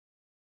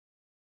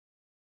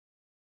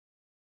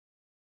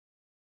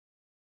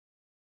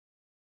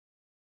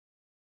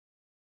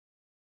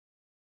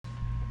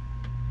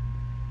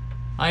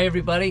Hi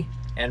everybody,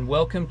 and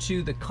welcome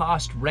to the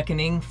cost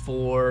reckoning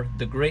for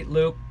the Great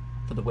Loop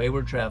for the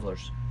Wayward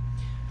Travelers.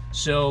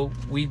 So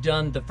we've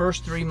done the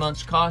first 3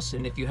 months costs,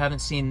 and if you haven't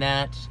seen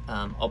that,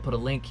 I'll put a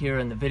link here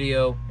in the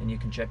video and you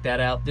can check that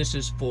out. This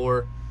is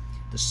for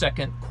the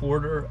second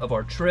quarter of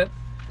our trip,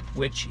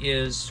 which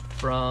is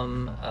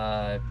from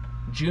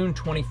June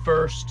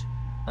 21st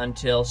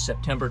until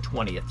September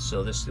 20th.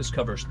 So this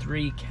covers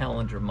 3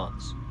 calendar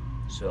months.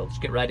 So let's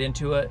get right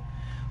into it.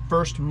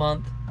 First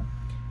month,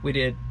 we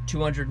did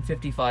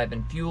 $255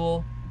 in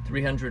fuel,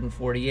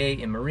 $348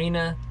 in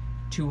marina,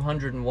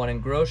 $201 in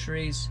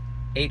groceries,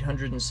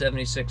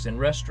 $876 in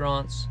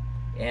restaurants,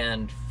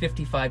 and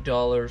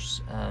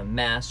 $55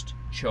 mast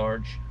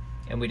charge,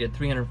 and we did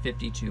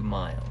 352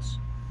 miles.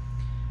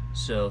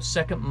 So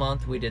second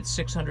month we did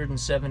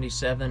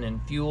 $677 in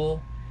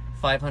fuel,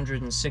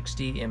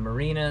 $560 in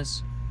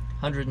marinas,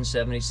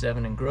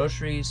 $177 in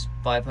groceries,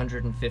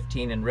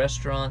 $515 in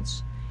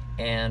restaurants,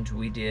 and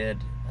we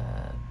did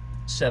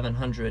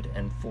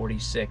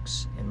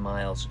 746 in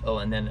miles. Oh,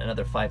 and then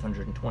another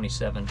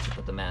 527 to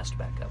put the mast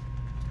back up.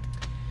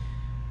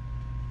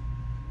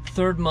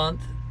 Third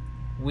month,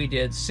 we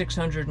did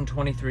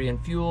 623 in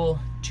fuel,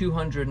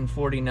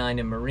 249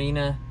 in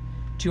marina,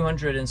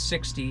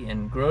 260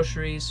 in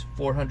groceries,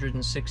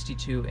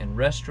 462 in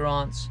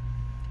restaurants,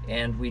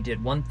 and we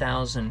did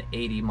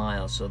 1,080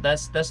 miles. So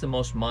that's the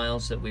most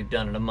miles that we've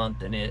done in a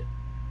month, and it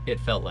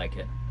felt like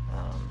it.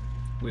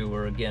 We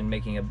were again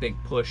making a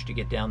big push to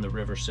get down the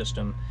river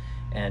system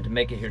and to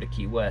make it here to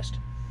Key West.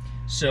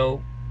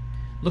 So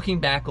looking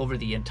back over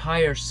the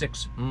entire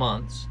 6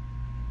 months,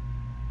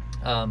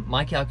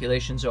 my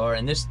calculations are,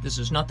 and this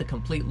is not the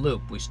complete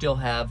loop, we still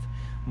have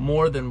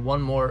more than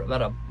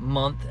about a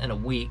month and a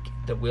week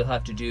that we'll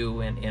have to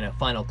do in a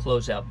final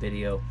closeout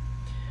video.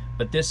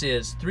 But this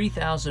is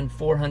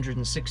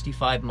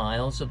 3,465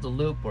 miles of the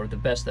loop, or the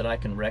best that I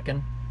can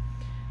reckon.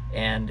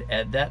 And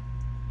at that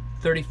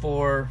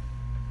 3,400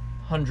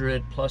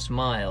 plus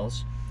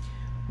miles,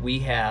 we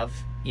have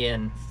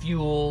in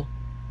fuel,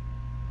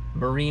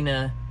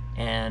 marina,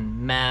 and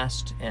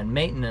mast and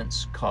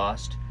maintenance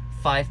cost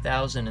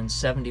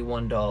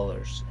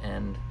 $5,071,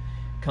 and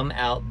come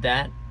out,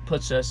 that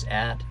puts us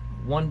at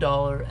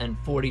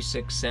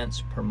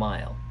 $1.46 per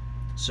mile.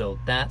 So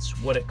that's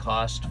what it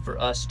cost for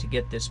us to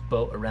get this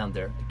boat around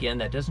there. Again,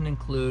 that doesn't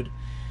include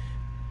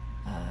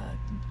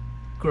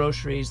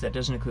groceries, that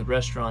doesn't include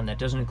restaurant, that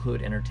doesn't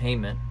include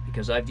entertainment,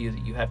 because I view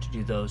that you have to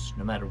do those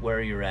no matter where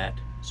you're at.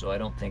 So I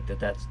don't think that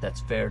that's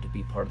fair to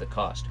be part of the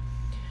cost.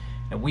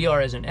 And we are,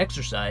 as an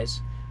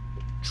exercise,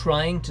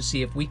 trying to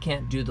see if we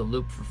can't do the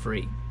loop for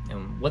free.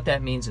 And what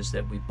that means is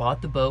that we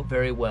bought the boat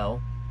very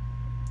well,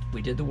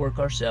 we did the work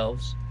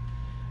ourselves,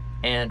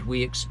 and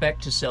we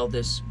expect to sell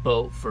this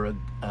boat for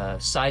a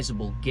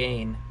sizable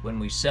gain when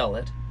we sell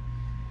it.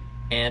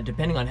 And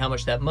depending on how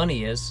much that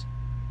money is,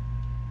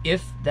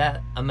 if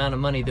that amount of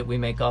money that we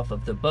make off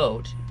of the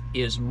boat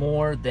is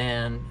more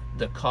than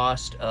the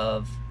cost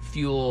of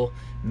fuel,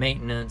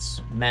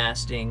 maintenance,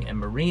 masting, and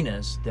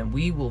marinas, then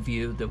we will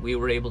view that we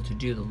were able to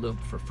do the loop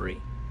for free.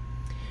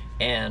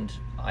 And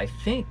I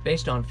think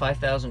based on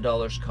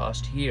 $5,000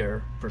 cost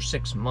here for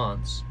 6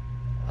 months,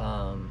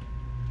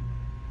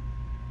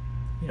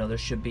 you know, there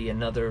should be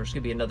another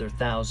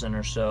 1,000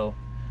 or so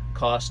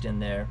cost in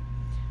there.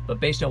 But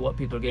based on what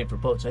people are getting for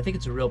boats, I think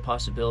it's a real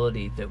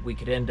possibility that we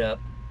could end up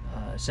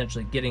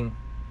essentially getting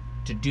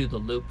to do the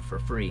loop for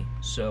free.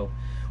 So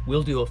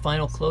we'll do a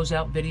final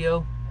closeout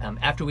video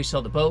after we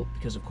sell the boat,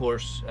 because of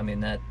course, I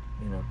mean, that,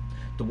 you know,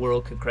 the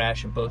world could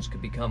crash and boats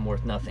could become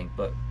worth nothing.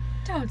 But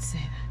don't say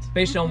that.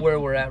 Based on where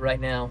we're at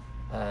right now,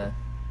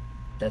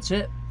 that's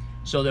it.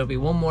 So there'll be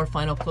one more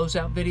final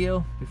closeout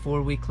video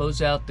before we close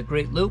out the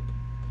Great Loop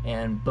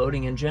and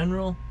boating in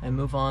general, and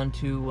move on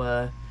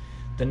to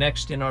the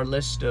next in our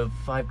list of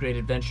 5 great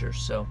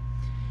adventures. So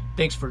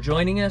thanks for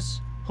joining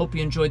us. Hope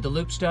you enjoyed the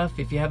loop stuff.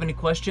 If you have any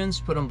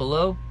questions, put them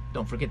below.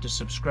 Don't forget to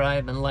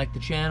subscribe and like the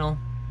channel.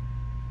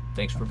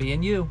 Thanks for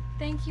being you.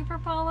 Thank you for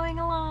following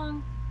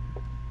along.